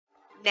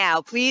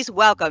Now, please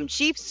welcome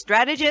Chief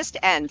Strategist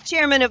and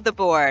Chairman of the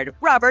Board,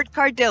 Robert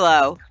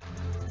Cardillo.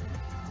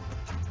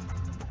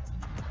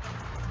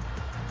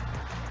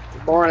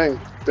 Good morning.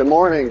 Good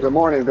morning. Good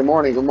morning. Good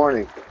morning. Good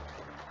morning.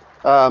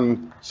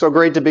 So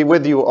great to be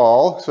with you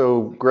all.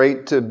 So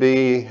great to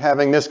be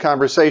having this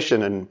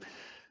conversation, and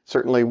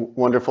certainly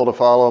wonderful to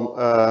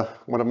follow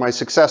one of my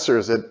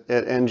successors at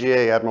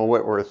NGA, Admiral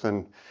Whitworth,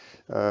 and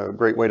a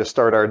great way to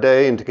start our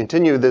day and to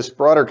continue this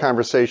broader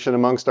conversation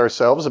amongst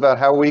ourselves about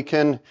how we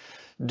can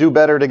do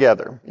better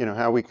together. You know,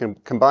 how we can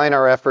combine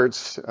our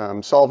efforts,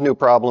 solve new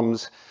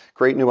problems,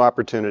 create new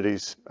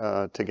opportunities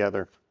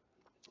together.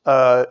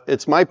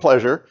 It's my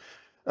pleasure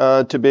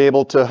to be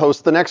able to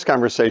host the next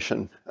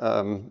conversation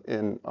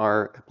in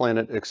our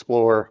Planet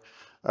Explore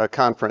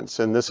conference.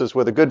 And this is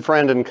with a good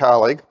friend and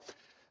colleague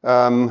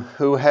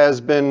who has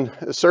been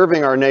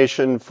serving our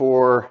nation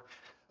for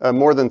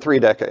more than 3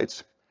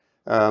 decades.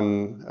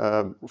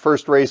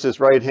 First raised his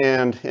right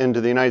hand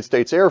into the United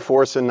States Air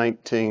Force in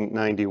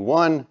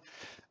 1991,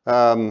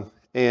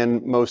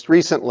 and most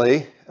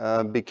recently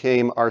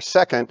became our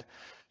second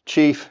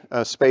Chief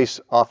Space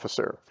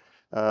Officer,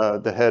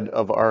 the head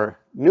of our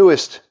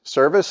newest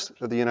service,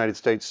 the United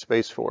States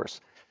Space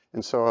Force.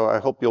 And so I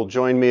hope you'll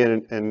join me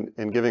in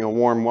giving a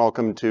warm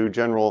welcome to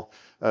General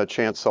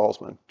Chance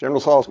Saltzman.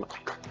 General Saltzman.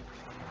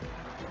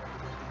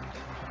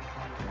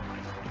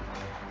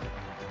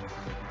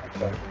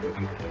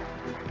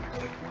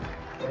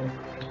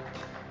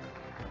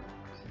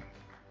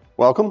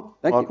 Welcome.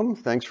 Welcome.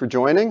 Thanks for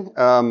joining.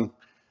 I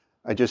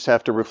just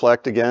have to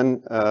reflect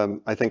again.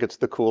 I think it's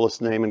the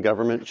coolest name in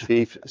government,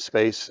 Chief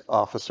Space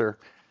Officer.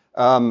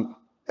 We've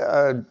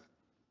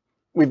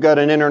got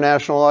an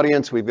international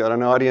audience. We've got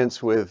an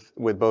audience with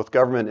both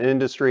government and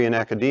industry and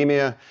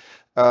academia.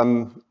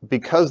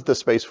 Because the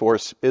Space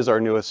Force is our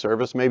newest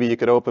service, maybe you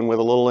could open with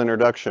a little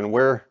introduction.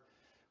 Where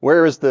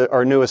is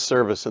our newest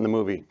service in the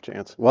movie,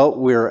 Chance? Well,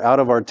 we're out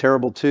of our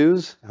terrible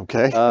twos.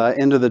 Okay.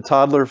 Into the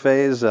toddler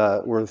phase.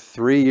 We're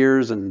 3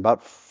 years and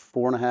about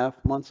 4.5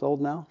 months old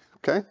now.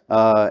 Okay.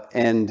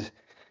 And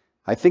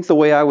I think the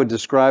way I would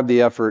describe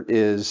the effort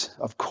is,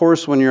 of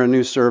course, when you're a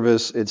new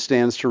service, it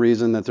stands to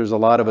reason that there's a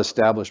lot of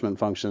establishment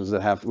functions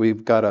that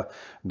we've got to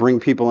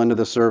bring people into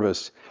the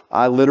service.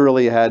 I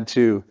literally had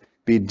to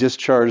be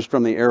discharged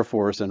from the Air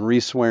Force and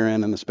re-swear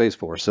in the Space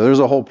Force. So there's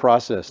a whole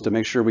process to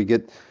make sure we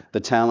get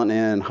the talent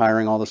in,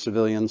 hiring all the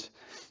civilians,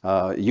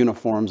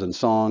 uniforms and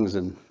songs,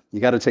 and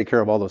you got to take care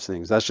of all those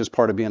things. That's just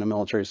part of being a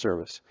military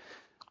service.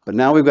 But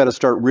now we've got to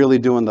start really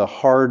doing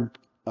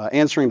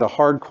answering the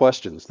hard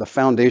questions, the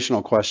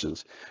foundational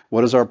questions.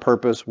 What is our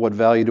purpose? What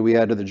value do we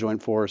add to the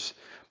Joint Force?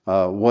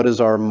 What is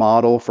our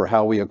model for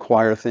how we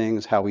acquire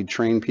things, how we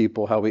train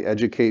people, how we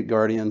educate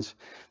guardians?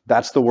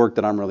 That's the work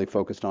that I'm really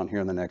focused on here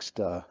in the next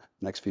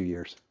few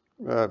years.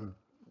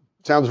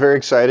 Sounds very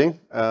exciting.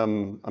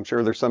 I'm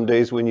sure there's some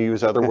days when you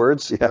use other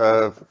words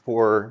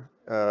for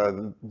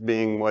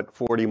being,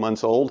 40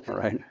 months old?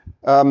 Right.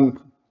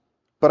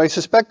 But I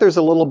suspect there's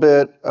a little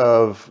bit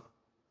of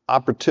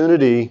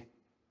opportunity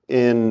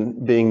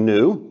in being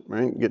new,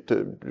 right? Get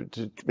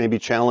to maybe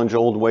challenge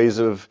old ways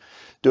of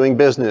doing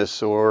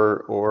business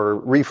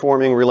or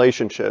reforming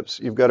relationships.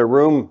 You've got a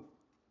room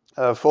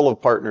full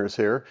of partners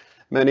here,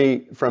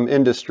 many from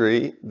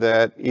industry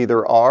that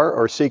either are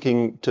or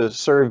seeking to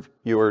serve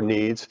your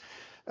needs.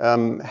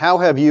 How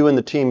have you and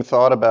the team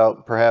thought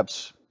about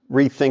perhaps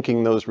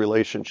rethinking those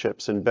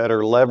relationships and better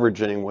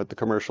leveraging what the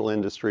commercial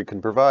industry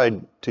can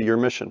provide to your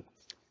mission?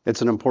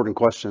 It's an important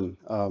question.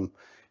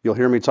 You'll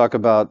hear me talk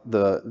about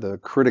the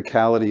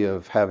criticality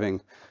of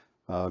having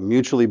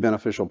mutually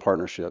beneficial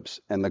partnerships,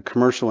 and the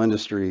commercial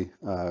industry,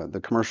 the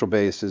commercial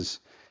base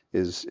is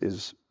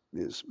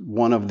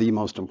one of the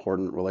most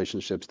important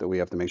relationships that we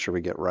have to make sure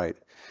we get right.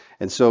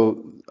 And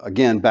so,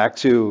 again, back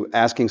to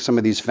asking some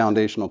of these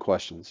foundational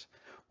questions.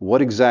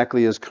 What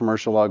exactly is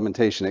commercial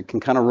augmentation? It can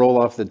kind of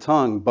roll off the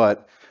tongue,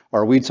 but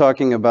are we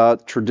talking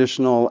about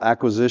traditional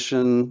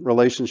acquisition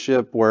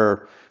relationship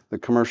where the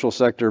commercial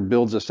sector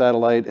builds a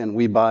satellite and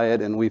we buy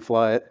it and we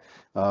fly it?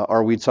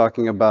 Are we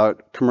talking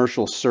about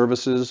commercial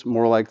services,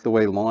 more like the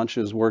way launch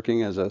is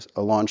working as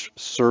a launch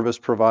service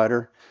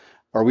provider?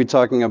 Are we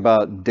talking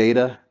about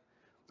data?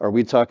 Are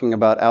we talking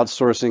about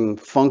outsourcing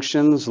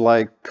functions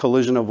like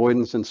collision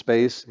avoidance in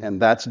space,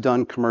 and that's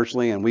done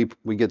commercially and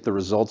we get the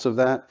results of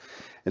that?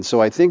 And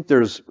so I think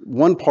there's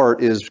one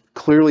part is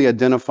clearly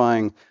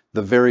identifying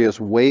the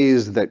various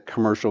ways that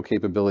commercial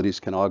capabilities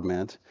can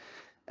augment,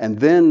 and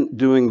then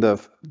doing the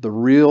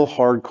real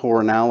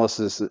hardcore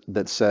analysis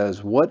that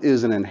says, what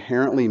is an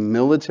inherently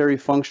military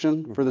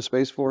function for the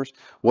Space Force?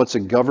 What's a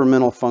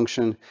governmental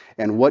function?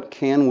 And what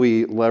can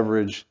we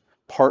leverage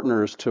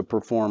partners to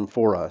perform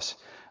for us?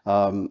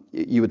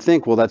 You would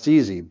think, well, that's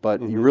easy,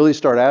 but you really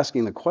start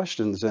asking the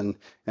questions and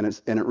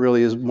it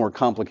really is more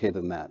complicated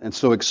than that. And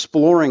so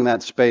exploring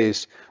that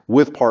space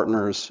with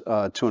partners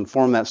to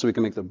inform that so we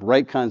can make the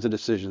right kinds of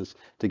decisions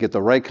to get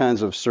the right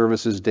kinds of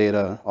services,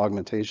 data,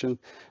 augmentation,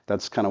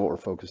 that's kind of what we're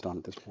focused on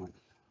at this point.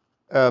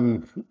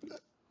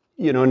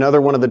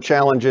 Another one of the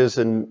challenges,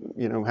 and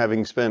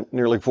having spent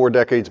nearly 4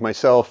 decades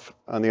myself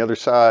on the other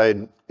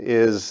side,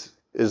 is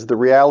the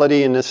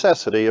reality and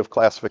necessity of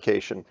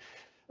classification.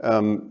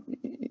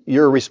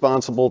 You're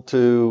responsible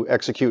to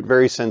execute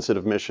very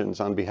sensitive missions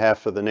on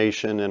behalf of the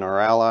nation and our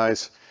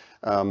allies.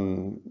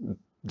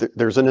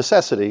 There's a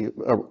necessity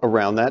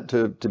around that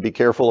to be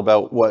careful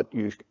about what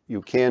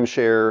you can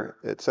share,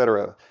 et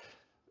cetera.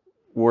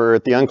 Where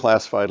at the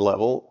unclassified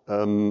level,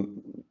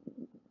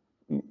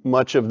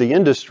 much of the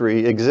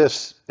industry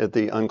exists at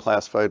the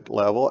unclassified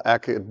level.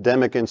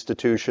 Academic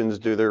institutions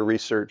do their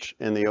research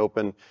in the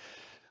open.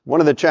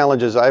 One of the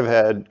challenges I've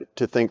had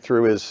to think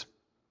through is,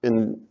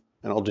 and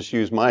I'll just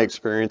use my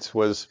experience,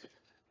 was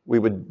we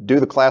would do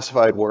the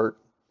classified work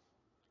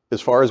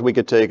as far as we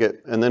could take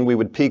it, and then we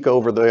would peek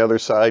over the other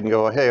side and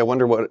go, hey, I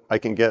wonder what I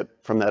can get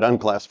from that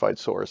unclassified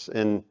source.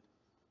 And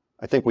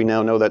I think we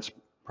now know that's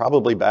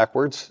probably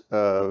backwards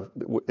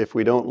if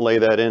we don't lay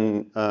that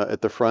in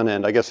at the front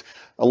end. I guess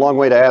a long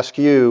way to ask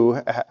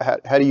you,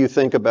 how do you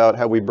think about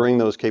how we bring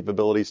those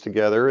capabilities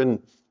together,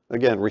 and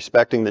again,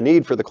 respecting the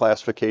need for the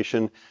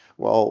classification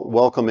while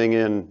welcoming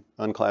in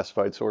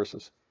unclassified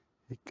sources?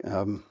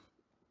 I'm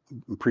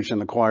preaching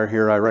the choir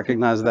here, I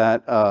recognize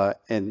that.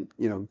 And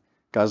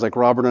guys like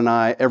Robert and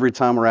I, every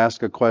time we're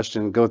asked a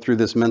question, go through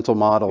this mental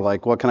model,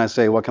 like what can I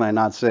say, what can I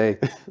not say,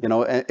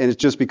 and it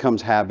just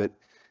becomes habit.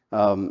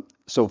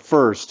 So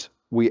first,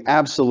 we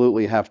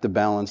absolutely have to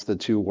balance the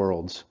two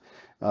worlds.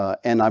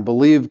 And I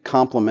believe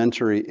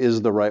complementary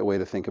is the right way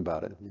to think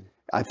about it.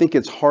 I think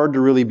it's hard to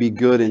really be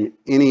good in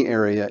any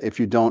area if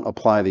you don't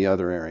apply the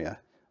other area.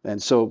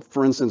 And so,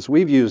 for instance,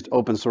 we've used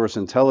open source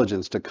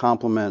intelligence to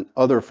complement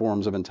other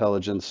forms of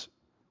intelligence,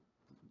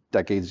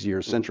 decades,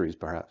 years, centuries,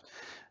 perhaps.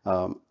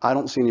 I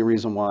don't see any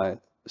reason why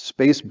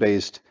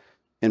space-based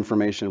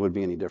information would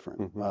be any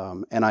different.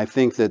 And I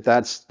think that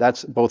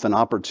that's both an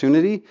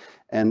opportunity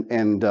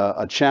and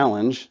a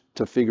challenge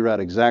to figure out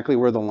exactly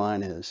where the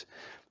line is.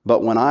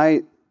 But when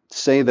I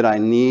say that I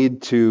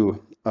need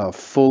to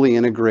fully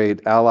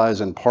integrate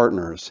allies and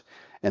partners,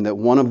 and that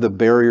one of the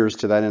barriers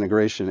to that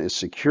integration is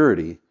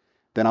security,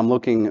 then I'm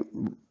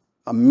looking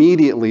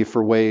immediately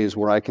for ways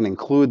where I can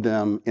include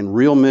them in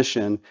real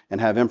mission and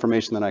have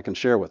information that I can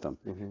share with them.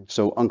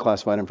 So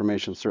unclassified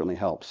information certainly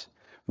helps.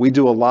 We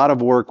do a lot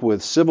of work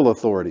with civil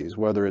authorities,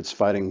 whether it's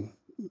fighting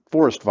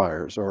forest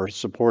fires or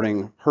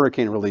supporting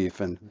hurricane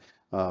relief and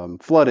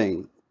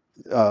flooding.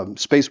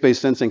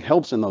 Space-based sensing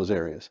helps in those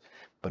areas,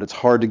 but it's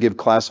hard to give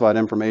classified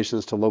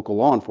information to local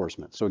law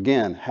enforcement. So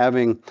again,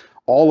 having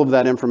all of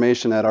that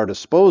information at our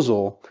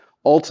disposal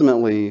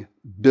ultimately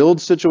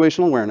builds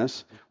situational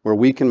awareness where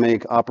we can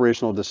make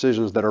operational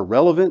decisions that are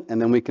relevant,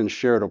 and then we can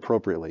share it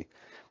appropriately.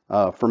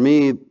 For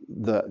me,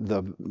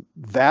 the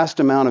vast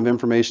amount of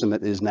information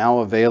that is now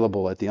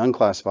available at the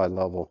unclassified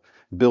level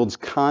builds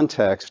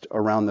context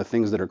around the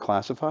things that are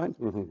classified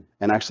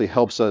and actually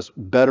helps us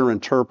better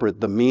interpret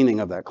the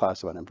meaning of that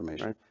classified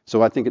information. Right.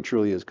 So I think it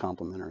truly is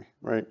complementary.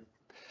 Right.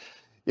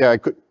 Yeah, I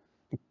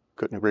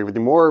couldn't agree with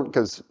you more,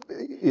 because,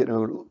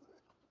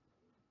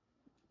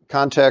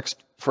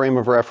 context, frame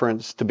of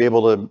reference, to be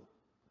able to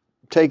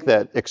take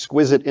that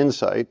exquisite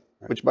insight,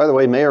 which, by the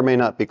way, may or may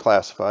not be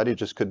classified, it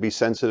just could be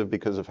sensitive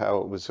because of how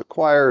it was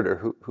acquired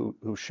or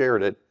who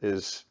shared it,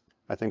 is,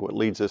 I think, what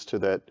leads us to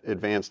that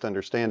advanced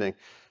understanding.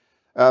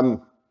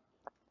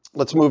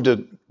 Let's move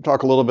to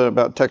talk a little bit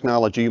about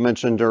technology. You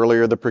mentioned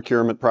earlier the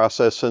procurement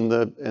process and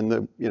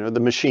the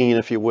machine,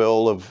 if you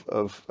will,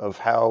 of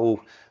how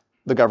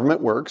the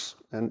government works.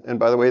 And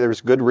by the way,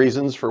 there's good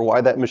reasons for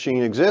why that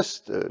machine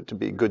exists, to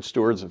be good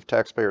stewards of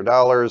taxpayer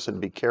dollars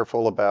and be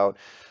careful about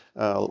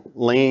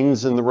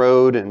lanes in the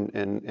road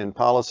and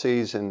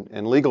policies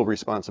and legal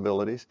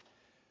responsibilities.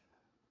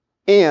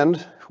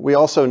 And we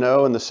also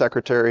know, and the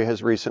Secretary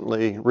has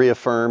recently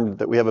reaffirmed,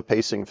 that we have a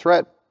pacing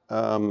threat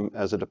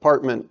as a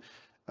department,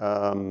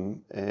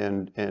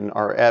 and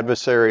our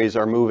adversaries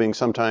are moving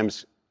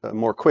sometimes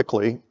more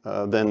quickly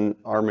than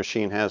our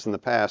machine has in the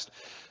past.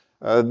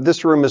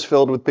 This room is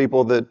filled with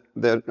people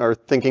that are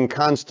thinking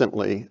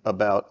constantly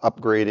about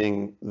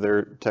upgrading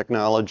their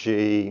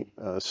technology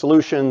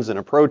solutions and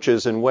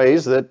approaches in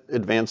ways that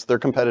advance their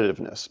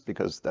competitiveness,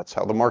 because that's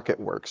how the market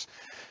works.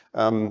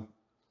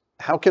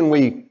 How can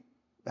we,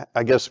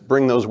 I guess,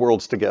 bring those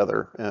worlds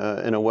together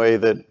in a way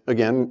that,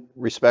 again,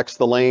 respects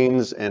the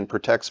lanes and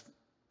protects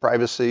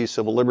privacy,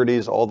 civil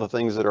liberties, all the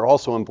things that are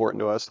also important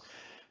to us,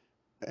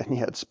 and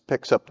yet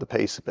picks up the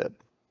pace a bit?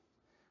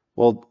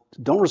 Well,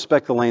 don't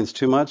respect the lanes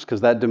too much,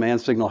 because that demand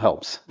signal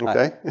helps.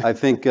 Okay. I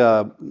think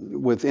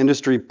with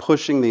industry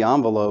pushing the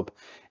envelope,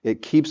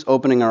 it keeps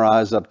opening our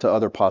eyes up to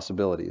other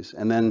possibilities.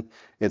 And then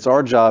it's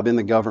our job in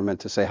the government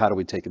to say, how do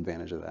we take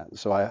advantage of that?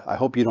 So I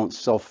hope you don't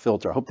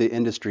self-filter. I hope the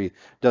industry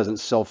doesn't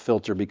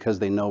self-filter because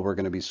they know we're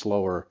going to be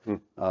slower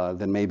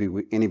than maybe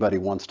anybody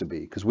wants to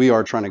be, because we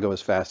are trying to go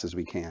as fast as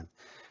we can.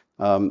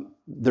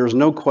 There's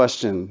no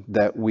question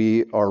that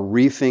we are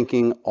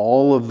rethinking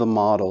all of the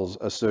models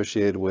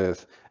associated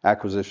with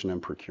acquisition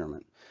and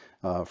procurement.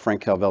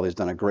 Frank Calvelli's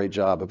done a great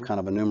job of kind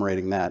of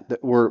enumerating that.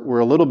 We're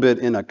a little bit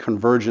in a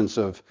convergence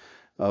of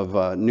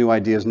new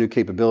ideas, new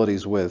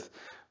capabilities with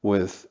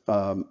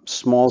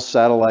small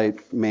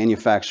satellite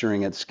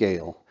manufacturing at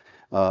scale.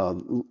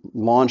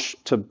 Launch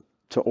to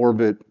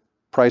orbit,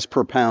 price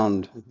per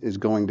pound is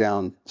going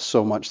down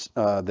so much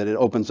that it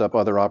opens up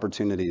other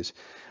opportunities.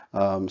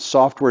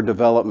 Software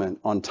development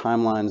on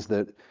timelines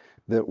that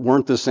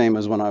weren't the same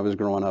as when I was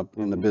growing up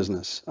in the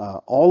business.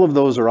 All of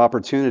those are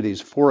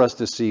opportunities for us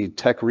to see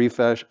tech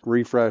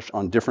refresh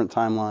on different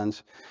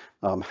timelines,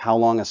 how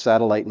long a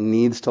satellite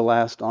needs to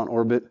last on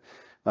orbit.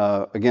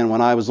 Again,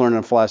 when I was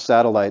learning to fly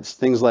satellites,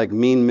 things like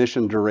mean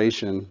mission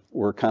duration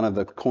were kind of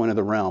the coin of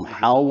the realm.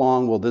 How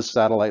long will this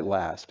satellite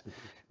last?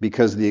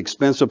 Because the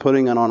expense of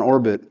putting it on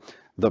orbit,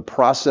 the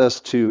process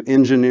to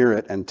engineer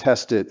it and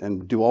test it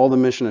and do all the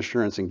mission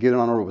assurance and get it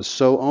on orbit was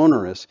so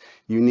onerous,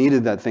 you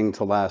needed that thing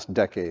to last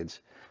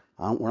decades.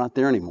 We're not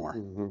there anymore.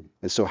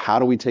 And so how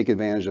do we take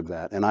advantage of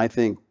that? And I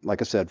think,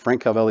 like I said,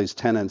 Frank Calvelli's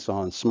tenets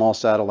on small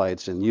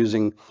satellites and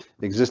using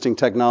existing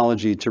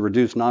technology to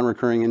reduce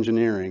non-recurring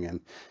engineering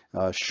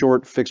and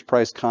short fixed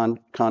price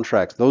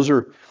contracts, those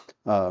are,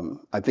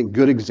 I think,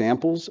 good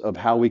examples of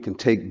how we can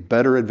take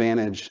better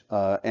advantage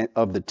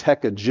of the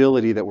tech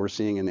agility that we're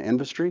seeing in the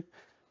industry.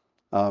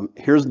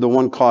 Here's the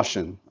one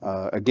caution.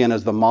 Again,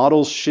 as the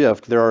models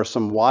shift, there are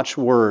some watch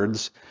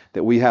words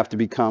that we have to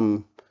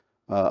become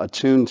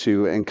attuned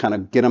to and kind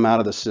of get them out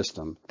of the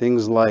system.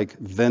 Things like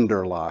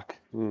vendor lock,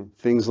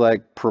 things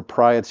like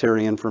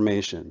proprietary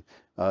information,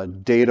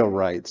 data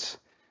rights.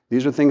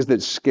 These are things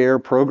that scare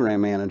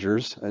program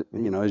managers,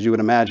 as you would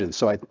imagine.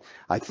 So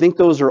I think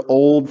those are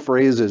old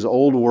phrases,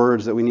 old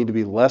words that we need to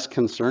be less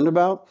concerned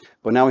about,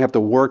 but now we have to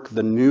work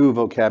the new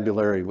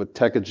vocabulary with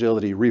tech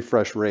agility,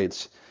 refresh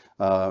rates,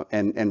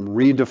 and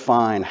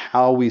redefine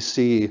how we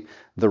see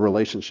the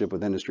relationship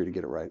with industry to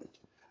get it right.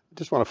 I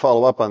just want to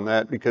follow up on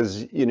that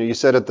because, you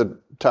said at the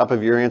top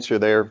of your answer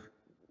there,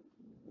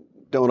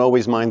 don't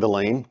always mind the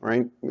lane,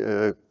 right?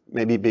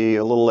 Maybe be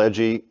a little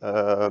edgy,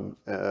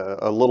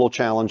 a little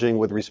challenging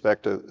with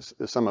respect to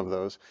some of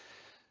those.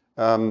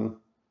 But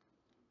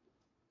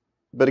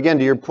again,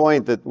 to your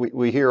point that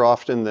we hear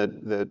often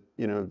that the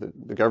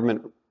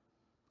government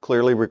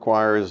clearly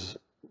requires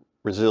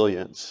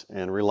resilience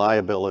and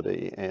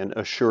reliability and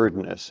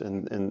assuredness,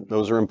 and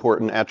those are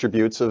important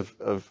attributes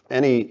of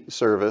any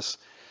service.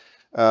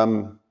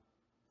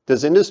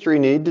 Does industry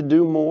need to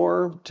do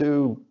more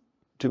to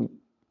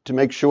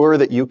make sure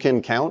that you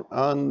can count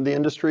on the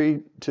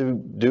industry to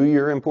do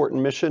your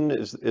important mission?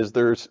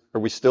 Are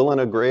we still in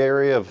a gray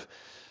area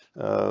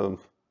of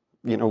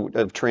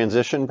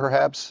transition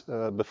perhaps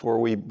before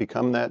we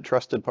become that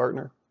trusted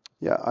partner?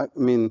 Yeah, I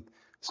mean,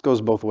 this goes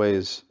both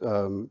ways.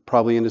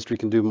 Probably industry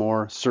can do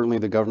more. Certainly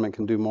the government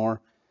can do more.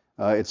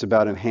 It's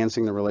about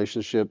enhancing the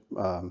relationship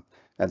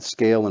at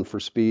scale and for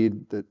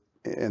speed.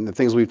 And the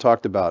things we've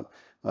talked about,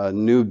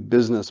 new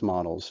business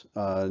models,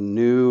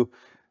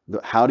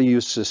 how do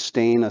you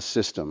sustain a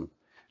system?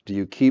 Do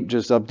you keep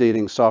just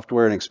updating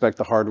software and expect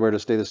the hardware to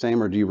stay the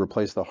same, or do you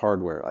replace the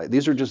hardware?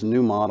 These are just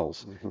new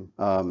models.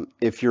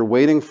 If you're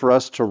waiting for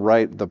us to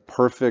write the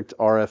perfect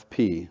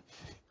RFP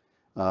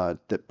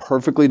that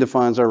perfectly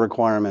defines our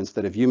requirements,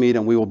 that if you meet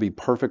them, we will be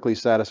perfectly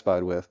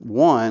satisfied with,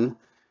 one,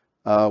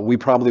 we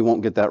probably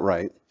won't get that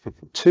right.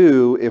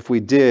 Two, if we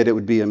did, it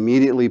would be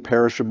immediately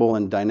perishable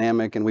and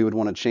dynamic, and we would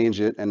want to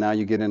change it. And now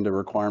you get into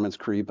requirements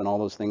creep and all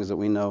those things that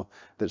we know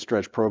that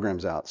stretch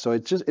programs out. So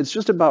it's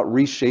just about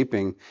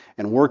reshaping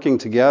and working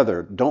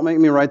together. Don't make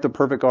me write the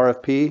perfect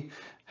RFP.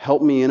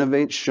 Help me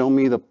innovate. Show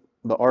me the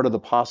art of the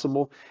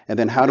possible. And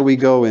then how do we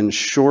go in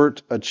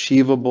short,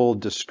 achievable,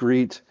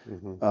 discrete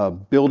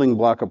building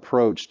block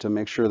approach to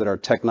make sure that our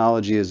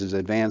technology is as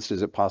advanced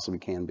as it possibly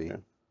can be. Yeah.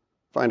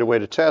 Find a way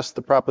to test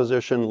the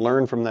proposition,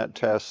 learn from that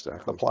test,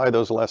 apply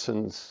those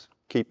lessons,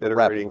 keep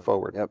iterating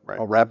forward. Yep.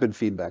 Right. A rapid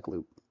feedback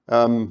loop.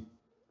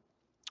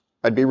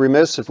 I'd be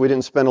remiss if we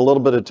didn't spend a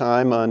little bit of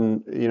time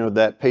on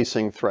that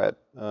pacing threat.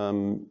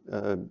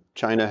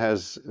 China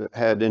has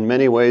had in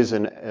many ways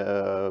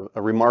a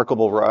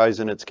remarkable rise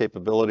in its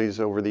capabilities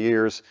over the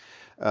years.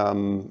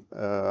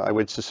 I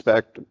would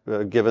suspect,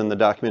 given the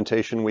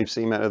documentation we've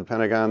seen out of the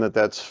Pentagon, that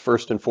that's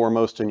first and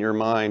foremost in your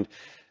mind.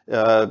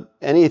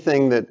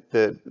 Anything that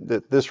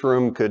this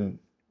room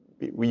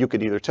you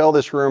could either tell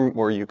this room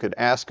or you could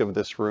ask of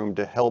this room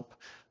to help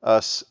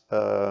us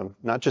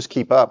not just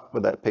keep up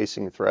with that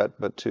pacing threat,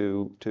 but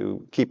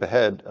to keep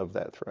ahead of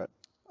that threat?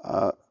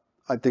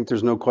 I think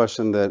there's no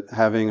question that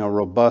having a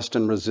robust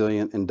and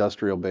resilient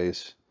industrial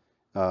base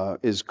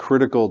is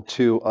critical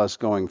to us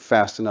going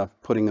fast enough,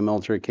 putting the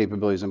military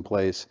capabilities in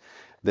place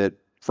that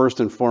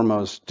first and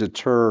foremost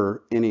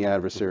deter any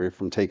adversary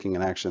from taking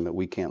an action that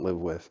we can't live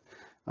with.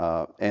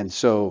 And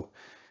so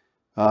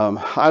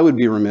I would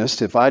be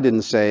remiss if I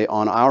didn't say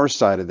on our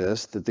side of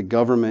this that the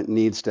government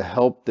needs to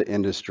help the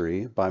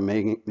industry by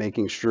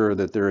making sure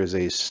that there is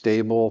a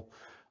stable,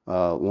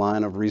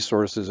 line of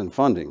resources and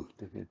funding.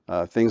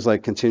 Things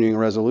like continuing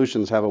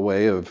resolutions have a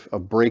way of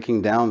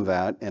breaking down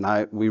that,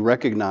 and we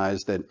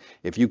recognize that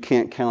if you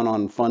can't count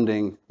on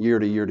funding year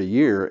to year to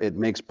year, it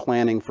makes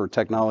planning for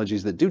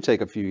technologies that do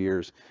take a few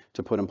years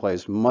to put in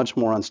place much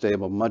more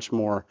unstable, much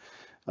more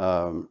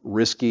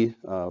risky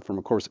from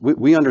a course.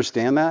 We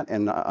understand that,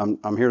 and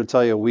I'm here to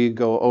tell you, we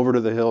go over to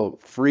the Hill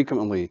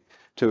frequently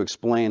to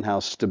explain how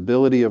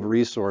stability of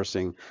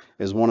resourcing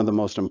is one of the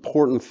most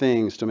important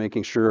things to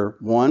making sure,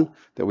 one,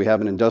 that we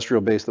have an industrial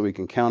base that we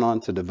can count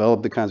on to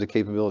develop the kinds of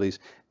capabilities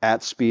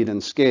at speed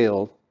and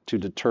scale to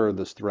deter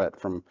this threat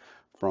from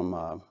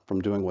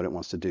doing what it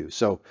wants to do.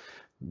 So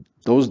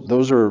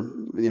those are,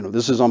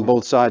 this is on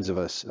both sides of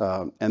us.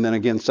 And then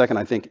again, second,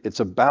 I think it's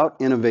about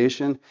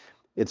innovation.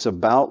 It's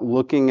about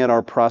looking at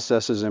our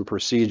processes and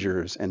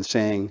procedures and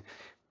saying,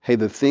 hey,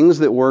 the things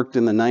that worked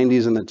in the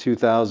 90s and the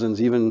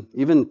 2000s,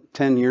 even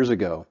 10 years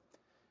ago,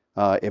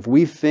 if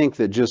we think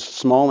that just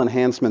small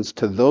enhancements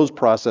to those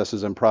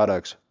processes and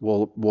products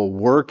will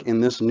work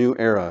in this new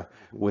era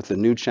with the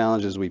new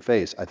challenges we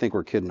face, I think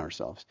we're kidding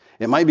ourselves.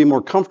 It might be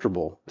more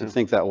comfortable to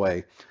think that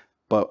way,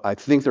 but I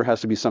think there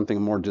has to be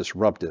something more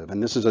disruptive,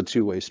 and this is a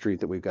two-way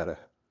street that we've got to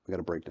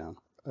break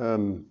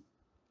down.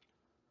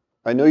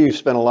 I know you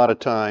spent a lot of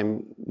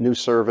time, new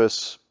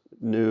service,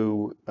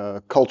 new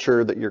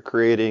culture that you're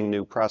creating,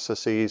 new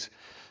processes,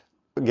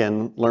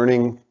 again,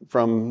 learning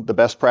from the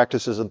best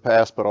practices of the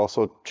past, but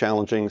also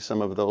challenging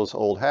some of those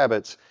old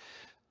habits.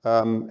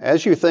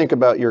 As you think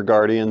about your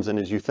guardians and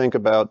as you think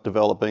about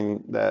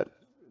developing the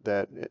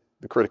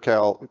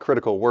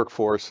critical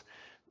workforce,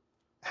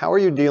 how are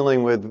you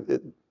dealing with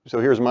it? So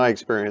here's my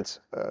experience.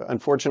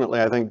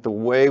 Unfortunately, I think the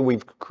way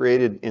we've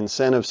created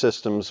incentive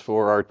systems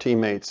for our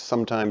teammates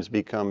sometimes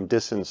become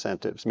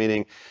disincentives,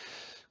 meaning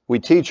we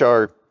teach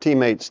our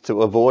teammates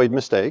to avoid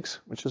mistakes,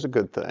 which is a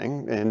good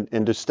thing,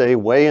 and to stay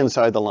way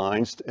inside the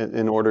lines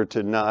in order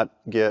to not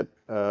get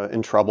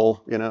in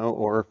trouble,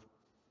 or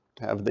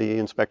have the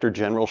inspector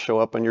general show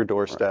up on your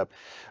doorstep.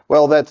 Right.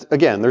 Well, that's,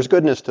 again, there's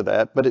goodness to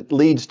that, but it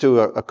leads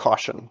to a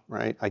caution,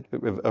 right?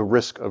 A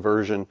risk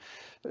aversion.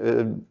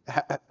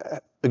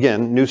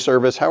 Again, new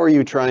service, how are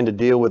you trying to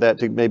deal with that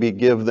to maybe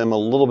give them a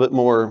little bit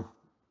more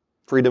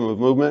freedom of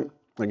movement,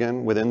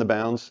 again, within the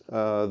bounds,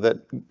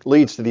 that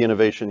leads to the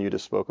innovation you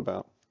just spoke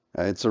about?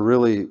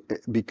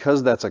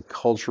 Because that's a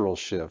cultural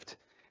shift,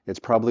 it's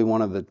probably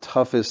one of the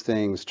toughest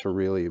things to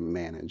really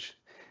manage.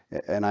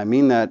 And I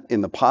mean that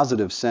in the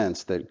positive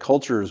sense that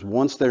cultures,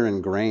 once they're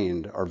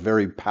ingrained, are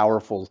very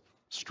powerful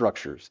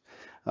structures.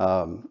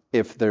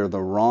 If they're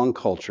the wrong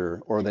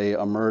culture or they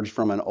emerge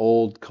from an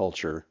old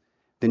culture,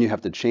 then you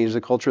have to change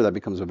the culture. That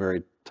becomes a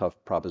very tough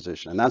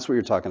proposition. And that's what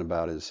you're talking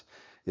about is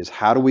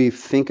how do we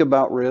think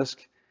about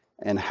risk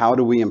and how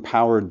do we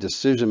empower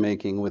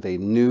decision-making with a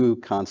new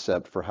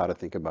concept for how to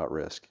think about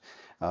risk?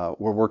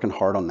 We're working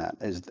hard on that.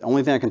 The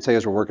only thing I can say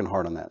is we're working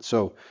hard on that.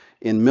 So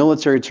in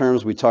military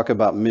terms, we talk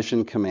about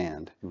mission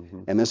command.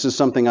 Mm-hmm. And this is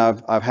something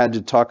I've had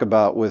to talk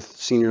about with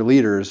senior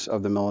leaders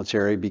of the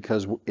military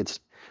because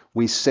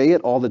we say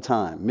it all the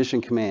time,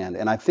 mission command.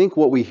 And I think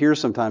what we hear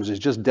sometimes is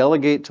just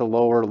delegate to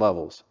lower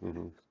levels.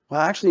 Mm-hmm. Well,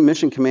 actually,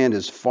 mission command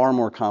is far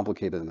more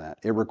complicated than that.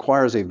 It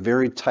requires a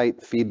very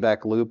tight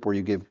feedback loop where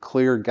you give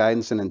clear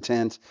guidance and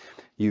intent.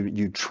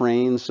 You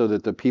train so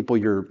that the people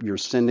you're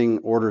sending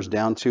orders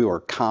down to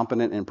are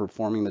competent in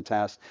performing the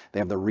task. They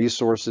have the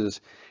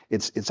resources.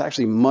 It's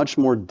actually much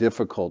more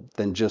difficult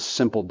than just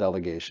simple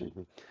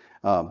delegation.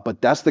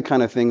 But that's the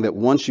kind of thing that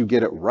once you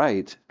get it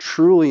right,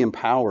 truly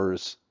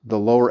empowers the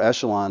lower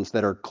echelons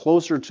that are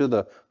closer to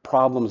the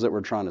problems that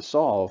we're trying to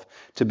solve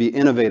to be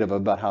innovative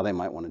about how they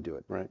might want to do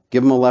it. Right.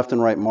 Give them a left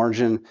and right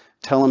margin,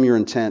 tell them your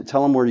intent,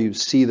 tell them where you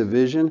see the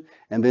vision,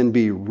 and then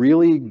be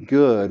really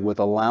good with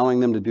allowing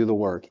them to do the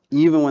work,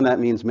 even when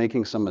that means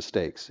making some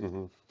mistakes.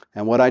 Mm-hmm.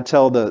 And what I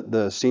tell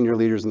the senior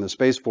leaders in the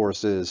Space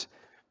Force is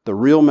the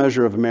real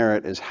measure of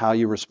merit is how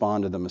you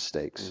respond to the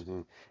mistakes.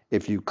 Mm-hmm.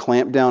 If you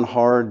clamp down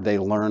hard, they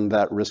learn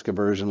that risk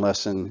aversion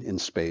lesson in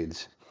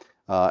spades.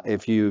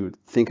 If you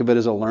think of it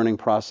as a learning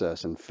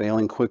process and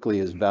failing quickly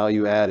is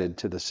value added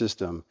to the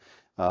system,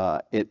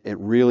 it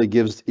really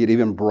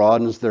even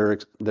broadens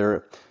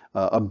their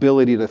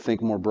ability to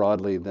think more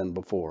broadly than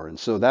before. And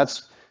so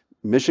that's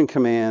mission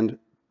command,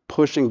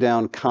 pushing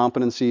down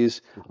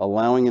competencies,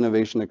 allowing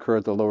innovation to occur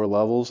at the lower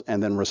levels,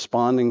 and then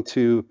responding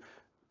to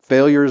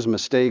failures,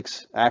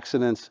 mistakes,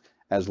 accidents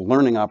as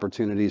learning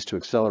opportunities to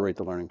accelerate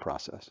the learning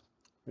process.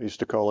 I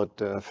used to call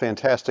it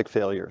fantastic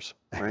failures,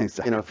 right?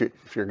 Exactly.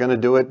 If you're going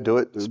to do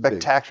it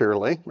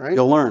spectacularly, right?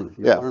 You'll learn.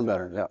 You'll learn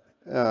better,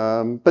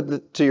 yeah.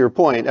 But to your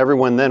point,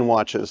 everyone then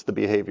watches the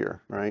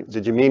behavior, right?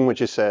 Did you mean what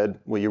you said?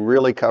 Will you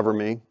really cover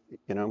me?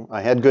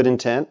 I had good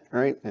intent,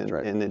 right?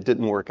 And it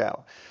didn't work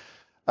out.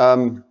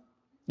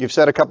 You've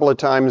said a couple of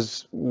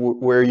times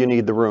where you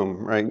need the room,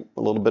 right?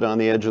 A little bit on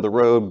the edge of the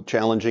road,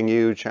 challenging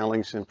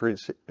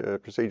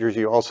procedures.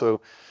 You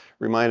also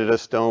reminded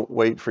us, don't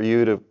wait for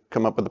you to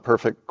come up with the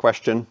perfect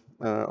question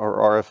or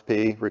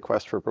RFP,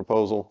 request for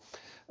proposal.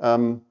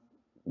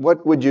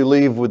 What would you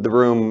leave with the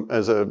room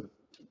as a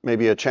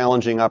maybe a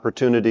challenging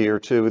opportunity or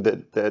two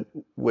that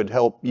would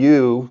help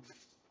you,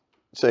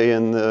 say,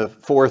 in the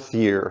 4th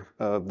year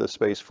of the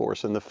Space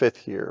Force, in the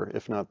 5th year,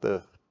 if not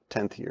the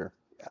 10th year?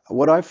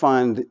 What I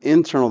find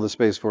internal to the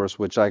Space Force,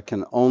 which I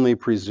can only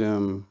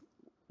presume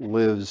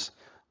lives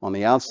on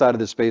the outside of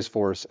the Space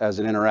Force as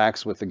it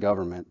interacts with the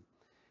government,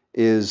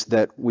 is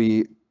that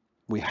we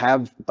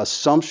have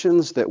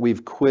assumptions that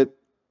we've quit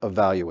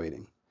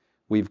evaluating.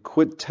 We've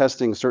quit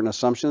testing certain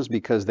assumptions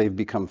because they've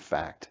become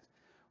fact.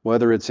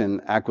 Whether it's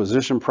in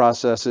acquisition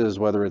processes,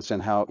 whether it's in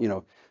how,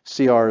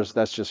 CRs,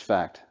 that's just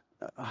fact.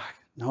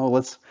 No,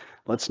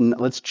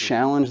 let's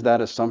challenge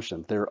that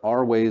assumption. There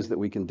are ways that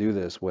we can do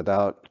this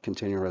without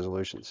continuing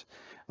resolutions.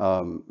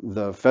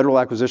 The federal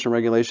acquisition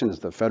regulation is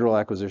the federal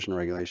acquisition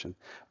regulation,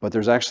 but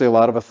there's actually a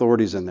lot of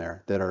authorities in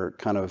there that are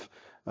kind of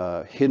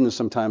hidden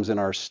sometimes in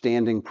our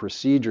standing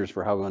procedures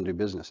for how we want to do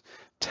business.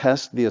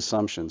 Test the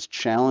assumptions,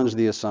 challenge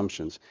the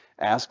assumptions,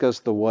 ask us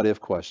the what if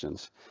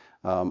questions.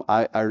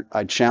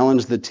 I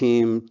challenge the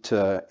team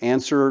to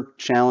answer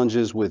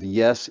challenges with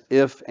yes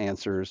if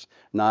answers,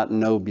 not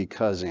no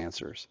because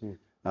answers.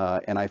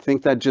 And I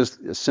think that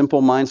just a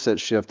simple mindset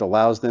shift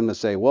allows them to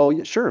say,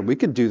 well, sure, we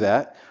could do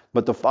that,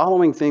 but the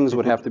following things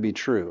would have to be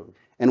true.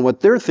 And what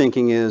they're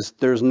thinking is,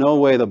 there's no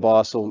way the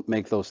boss will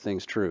make those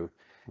things true.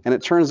 And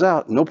it turns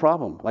out, no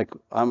problem. Like,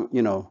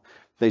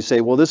 they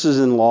say, well, this is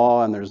in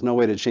law and there's no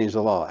way to change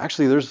the law.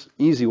 Actually, there's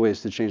easy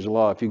ways to change the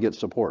law if you get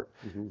support.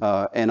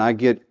 And I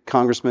get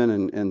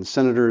congressmen and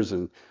senators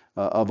and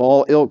of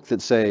all ilk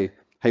that say,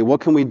 hey, what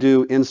can we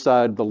do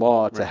inside the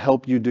law to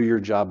help you do your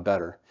job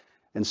better?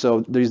 And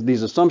so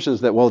these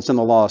assumptions that, well, it's in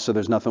the law, so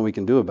there's nothing we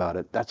can do about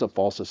it. That's a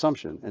false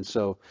assumption. And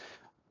so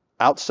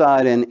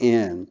outside and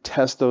in,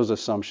 test those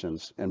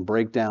assumptions and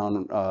break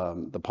down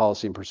the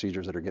policy and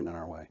procedures that are getting in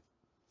our way.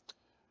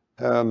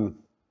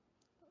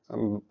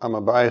 I'm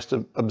a biased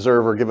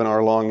observer, given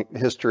our long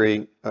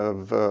history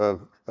of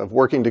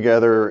working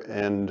together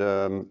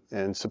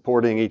and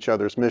supporting each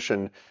other's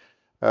mission.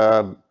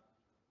 But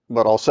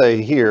I'll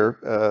say here,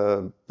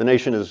 the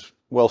nation is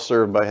well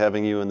served by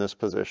having you in this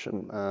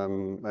position.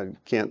 I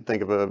can't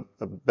think of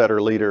a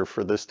better leader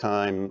for this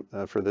time,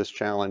 for this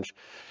challenge.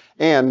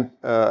 And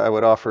I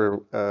would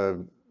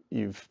offer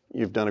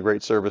you've done a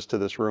great service to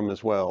this room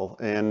as well.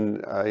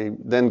 And I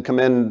then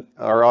commend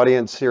our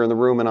audience here in the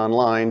room and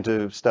online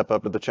to step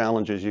up to the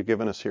challenges you've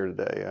given us here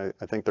today.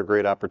 I think they're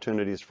great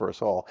opportunities for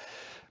us all.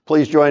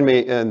 Please join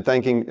me in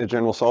thanking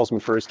General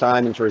Saltzman for his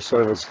time and for his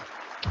service.